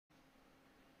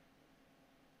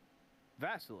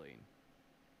Vaseline.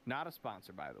 Not a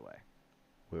sponsor, by the way.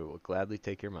 We will gladly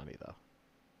take your money, though.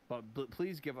 But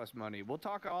please give us money. We'll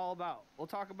talk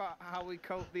about how we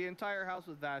coat the entire house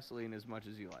with Vaseline as much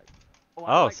as you like.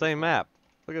 Oh, like same map.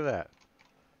 Look at that.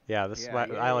 Yeah, this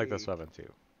I like this weapon too.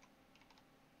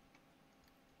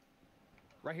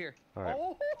 Right here. All right.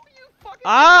 Oh, you fucking.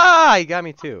 Ah, he got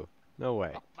me too. No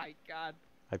way. Oh my god.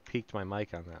 I peeked my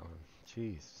mic on that one.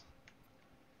 Jeez.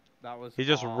 That was. He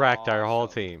just wrecked our whole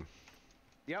team.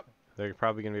 Yep. They're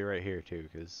probably gonna be right here too,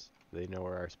 because they know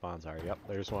where our spawns are. Yep,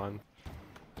 there's one.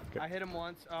 I hit him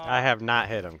once. I have not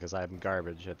hit him because I'm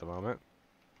garbage at the moment.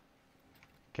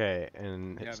 Okay,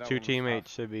 and his two teammates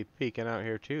should be peeking out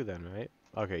here too then, right?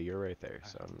 Okay, you're right there,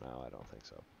 so no, I don't think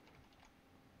so.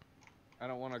 I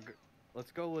don't want to...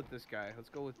 Let's go with this guy. Let's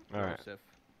go with Alright. Joseph.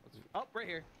 Oh, right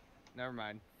here. Never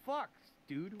mind. Fuck,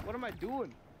 dude. What am I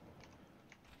doing?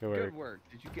 Good work.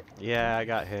 Did you get... Yeah, I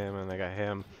got him, and I got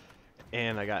him,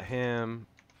 and I got him.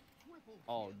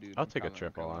 Oh, dude. I'll take a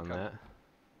triple on that.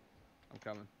 I'm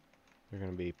coming. They're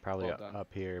going to be probably up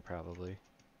here, probably.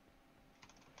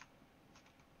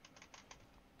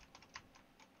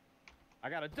 I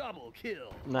got a double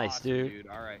kill. Nice, awesome, dude.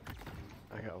 All right.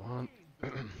 I got one.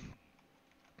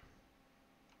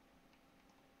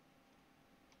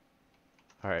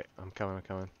 All right, I'm coming.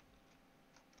 I'm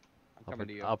coming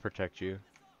to you. I'll protect you.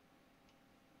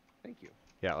 Thank you.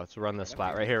 Yeah, let's run this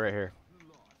spot right here, right here.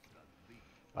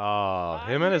 Oh,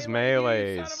 him and his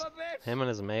melees. Him and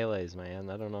his melees, man.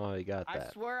 I don't know how he got that.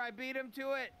 I swear I beat him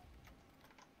to it.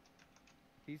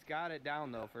 He's got it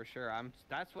down though for sure.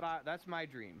 That's my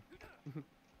dream.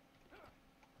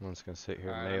 I'm just gonna sit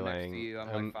here meleeing. meleeing. I'm next to you.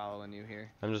 I'm like following you here.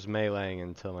 I'm just meleeing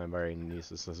until my brain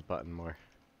uses this button more.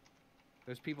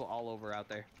 There's people all over out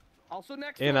there. Also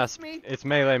next to us, me. It's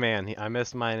Melee Man. I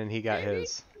missed mine and he got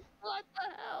his. What the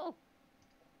hell?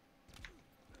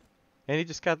 And he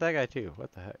just got that guy too.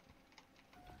 What the heck?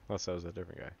 Unless that was a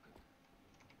different guy.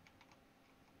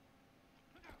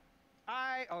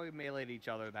 We meleeed each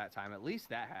other that time. At least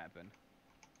that happened.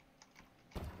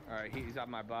 Alright, he's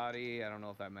on my body. I don't know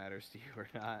if that matters to you or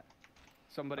not.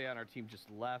 Somebody on our team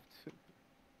just left.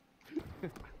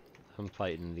 I'm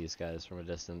fighting these guys from a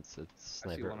distance. It's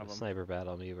sniper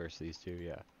battle me versus these two,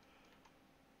 yeah.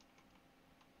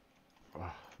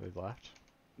 Oh, they left?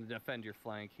 Defend your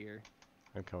flank here.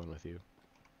 I'm coming with you.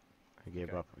 I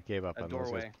gave up on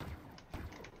doorway.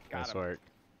 Nice work.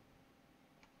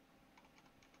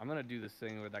 I'm gonna do this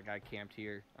thing where that guy camped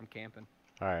here. I'm camping.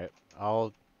 Alright,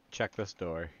 I'll check this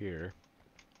door here.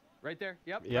 Right there.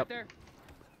 Yep. Right there.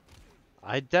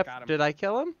 Did I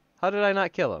kill him? How did I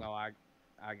not kill him? No, I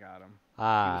got him. He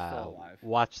was still alive.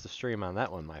 Watch the stream on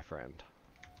that one, my friend.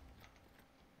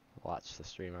 Watch the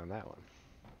stream on that one.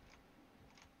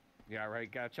 Yeah,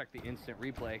 right. Gotta check the instant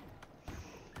replay.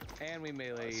 And we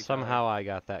melee. Somehow I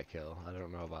got that kill. I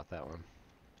don't know about that one.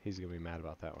 He's gonna be mad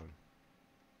about that one.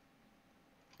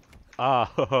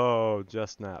 Oh,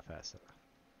 just not fast enough.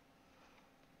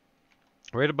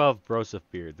 Right above Broseph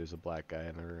Beard, there's a black guy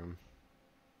in the room.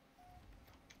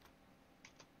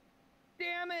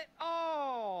 Damn it!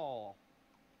 Oh!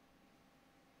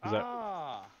 Is that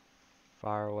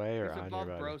far away or on your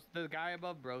body? The guy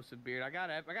above Broseph Beard. I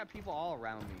got people all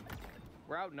around me.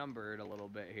 We're outnumbered a little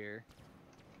bit here.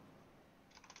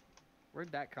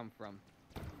 Where'd that come from?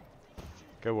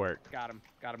 Good work. Got him.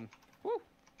 Got him. Woo!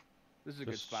 This is a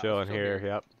good spot. Just chilling here,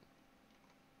 yep.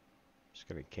 Just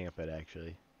gonna camp it,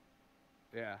 actually.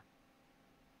 Yeah.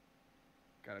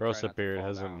 Broseph Beard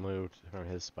hasn't moved from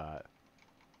his spot.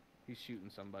 He's shooting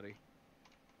somebody.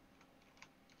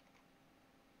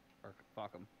 Or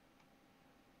fuck him.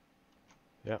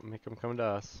 Yep, make him come to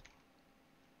us.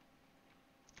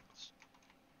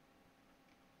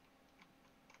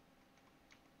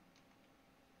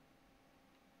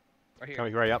 Right here.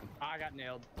 Coming right up. I got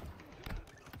nailed.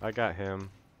 I got him,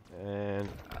 and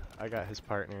I got his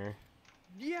partner.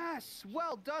 Yes!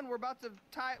 Well done. We're about to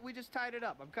tie. We just tied it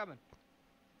up. I'm coming.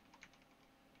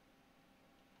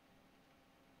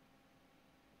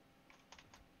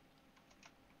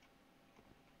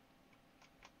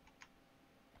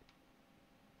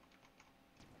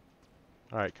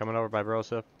 Alright, coming over by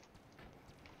Broseph.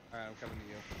 Alright, I'm coming to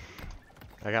you.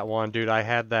 I got one, dude. I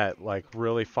had that, like,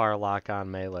 really far lock-on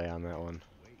melee on that one.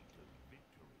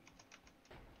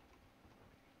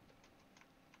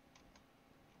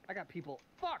 I got people.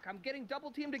 Fuck, I'm getting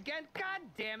double teamed again. God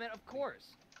damn it, of course.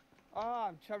 Oh,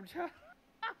 I'm chub.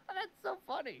 That's so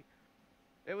funny.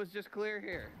 It was just clear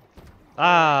here.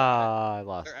 Ah, I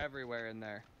lost. They're everywhere in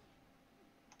there.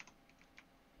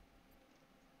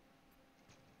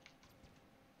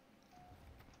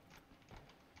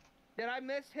 Did I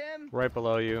miss him? Right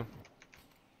below you.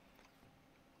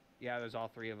 Yeah, there's all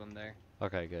 3 of them there.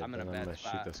 Okay, good. I'm in Then a I'm bad gonna shoot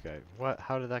spot. this guy. What?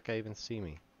 How did that guy even see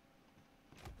me?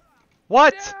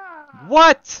 What? Yeah!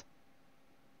 What?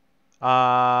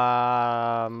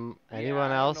 Yeah, Anyone I don't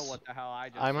know else? what the hell I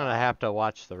just I'm gonna saw. have to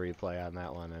watch the replay on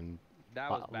that one and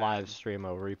That was bad. live stream a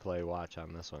replay watch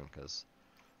on this one because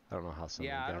I don't know how somebody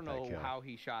Yeah, I got don't that know kill. how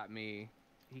he shot me.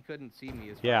 He couldn't see me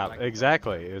as far as Yeah, I could tell.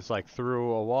 exactly. It was like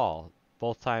through a wall.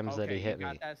 Both times that Okay, he you hit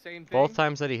got me. that same thing? Both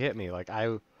times that he hit me, like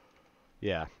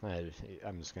yeah,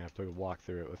 I'm just gonna have to walk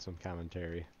through it with some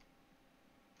commentary.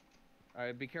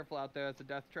 Alright, be careful out there. It's a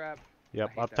death trap. Yep,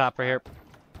 I hate up that top right here. spot.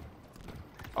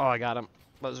 Oh, I got him.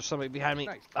 Was there somebody behind me?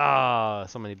 Nice. Ah,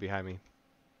 somebody behind me.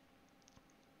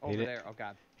 Over there. Oh,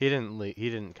 God. He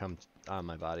didn't come on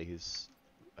my body. He's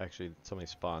actually somebody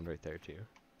spawned right there too.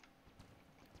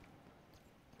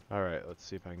 All right, let's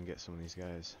see if I can get some of these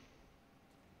guys.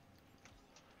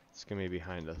 It's gonna be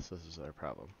behind us. This is our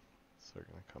problem. So they're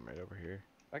gonna come right over here.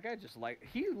 That guy just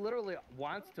he literally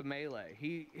wants to melee.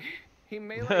 He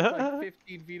melees like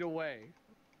 15 feet away.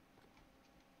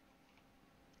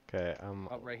 Okay, I'm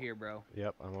Oh, right here, bro.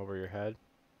 Yep, I'm over your head.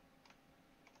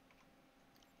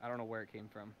 I don't know where it came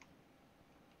from.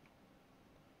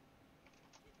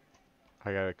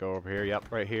 I gotta go over here.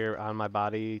 Yep, right here on my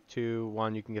body. 2,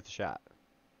 1, you can get the shot.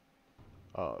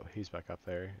 Oh, he's back up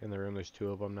there. In the room, there's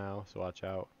 2 of them now, so watch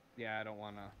out. Yeah, I don't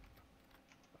want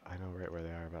to. I know right where they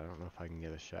are, but I don't know if I can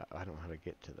get a shot. I don't know how to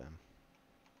get to them.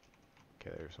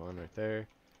 Okay, there's one right there.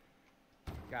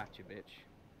 Gotcha,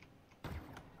 bitch.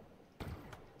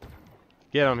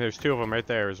 Get him. There's 2 of them right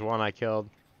there. There's one I killed.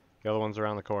 The other one's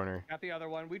around the corner. Got the other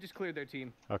one. We just cleared their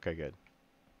team. Okay, good.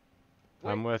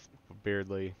 Wait. I'm with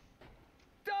Beardly.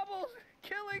 Double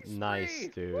killing spree! Nice,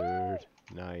 dude. Woo!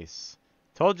 Nice.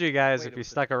 Told you guys, Wait, if you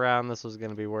stuck around, this was going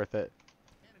to be worth it.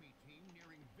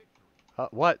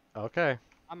 What? Okay.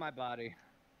 On my body.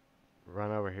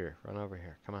 Run over here. Run over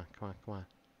here. Come on, come on, come on.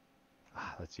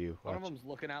 Ah, that's you. One of Watch. them's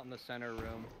looking out in the center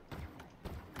room.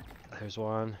 There's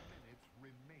one.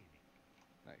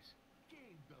 Nice.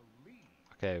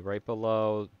 Okay, right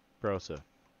below Broseph.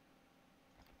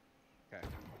 Okay.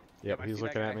 Yep, I he's see that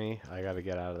looking at guy. me. I gotta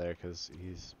get out of there because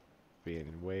he's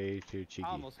being way too cheeky.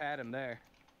 I almost had him there.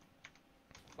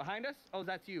 Behind us? Oh,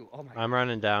 that's you. Oh my. I'm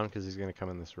running down because he's gonna come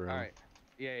in this room. All right.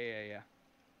 Yeah.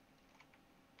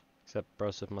 Except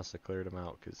Broseph must have cleared him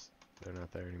out because they're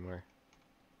not there anymore.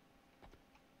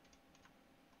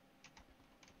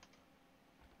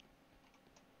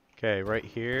 Okay, right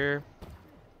here.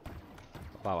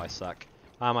 Wow, I suck.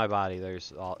 On my body,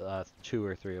 there's 2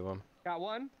 or 3 of them. Got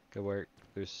one. Good work.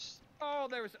 There's. Oh,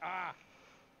 there was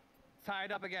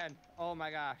tied up again. Oh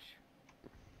my gosh.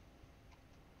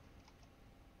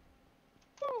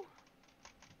 Woo.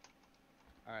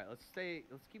 All right, let's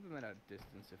keep him at a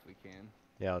distance if we can.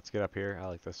 Yeah, let's get up here. I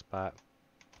like this spot.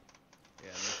 Yeah,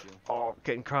 me too. Oh,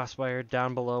 getting crossfired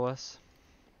down below us.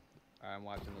 All right, I'm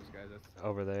watching those guys. That's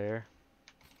Over there.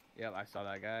 Yep, I saw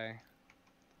that guy.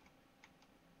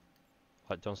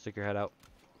 What? Don't stick your head out.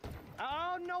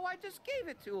 Oh no, I just gave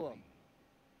it to him.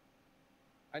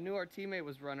 I knew our teammate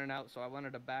was running out, so I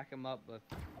wanted to back him up, but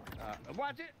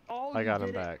watch it. Oh, I got him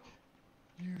did it. back.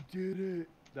 You did it.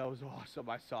 That was awesome.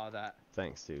 I saw that.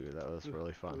 Thanks, dude. That was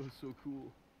really fun. That was so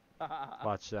cool.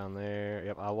 Watch down there.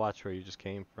 Yep, I'll watch where you just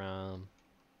came from.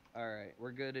 Alright,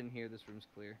 we're good in here. This room's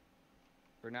clear.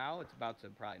 For now, it's about to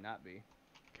probably not be.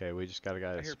 Okay, we just got a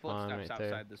guy I to hear spawn footsteps right there.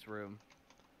 outside this room.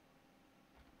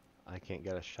 I can't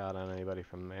get a shot on anybody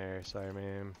from there. Sorry,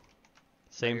 man.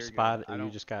 Same you're good. spot I you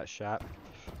don't- just got shot.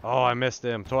 Oh, I missed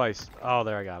him twice. Oh,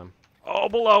 there I got him. Oh,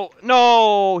 below.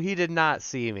 No, he did not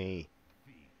see me.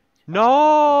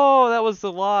 No, that was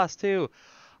the loss too.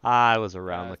 I was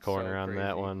around the That's so corner on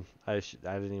that crazy. one. I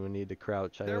didn't even need to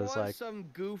crouch. I There was was like, some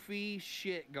goofy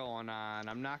shit going on.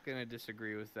 I'm not gonna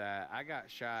disagree with that. I got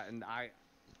shot, and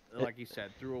like you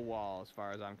said, through a wall. As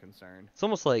far as I'm concerned. it's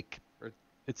almost like Or-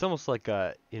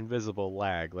 a invisible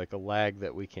lag, like a lag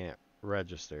that we can't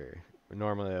register.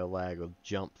 Normally a lag will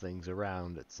jump things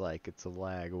around. It's like it's a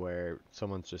lag where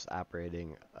someone's just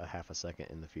operating a half a second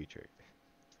in the future.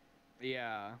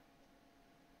 Yeah.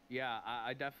 Yeah,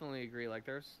 I definitely agree. Like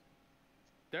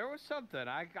there was something.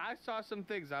 I saw some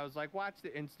things. I was like, watch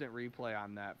the instant replay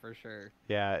on that for sure.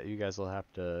 Yeah, you guys will have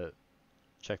to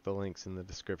check the links in the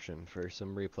description for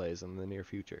some replays in the near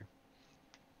future.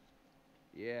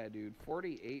 Yeah, dude,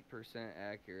 48%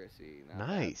 accuracy. Not bad,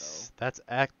 Nice. That's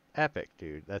epic,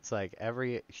 dude. That's like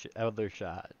every other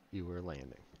shot you were landing.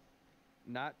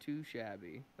 though. Not too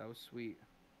shabby. That was sweet.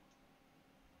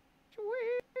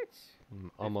 Sweet.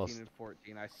 Almost 15 and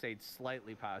 14. I stayed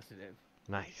slightly positive.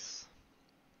 nice.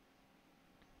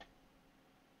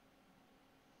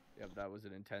 Yep, that was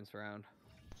an intense round.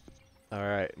 All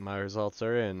right, my results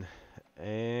are in.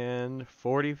 And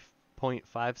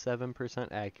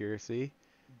 40.57% accuracy,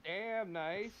 Damn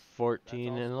nice. That's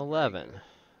 14 and also very 11, good.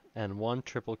 and 1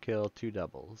 triple kill, 2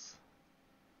 doubles.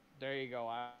 There you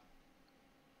go.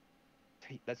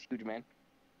 That's huge, man.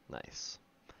 Nice.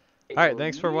 All right,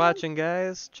 thanks for Yeah. watching,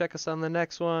 guys. Check us on the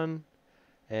next one,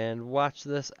 and watch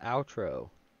this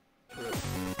outro.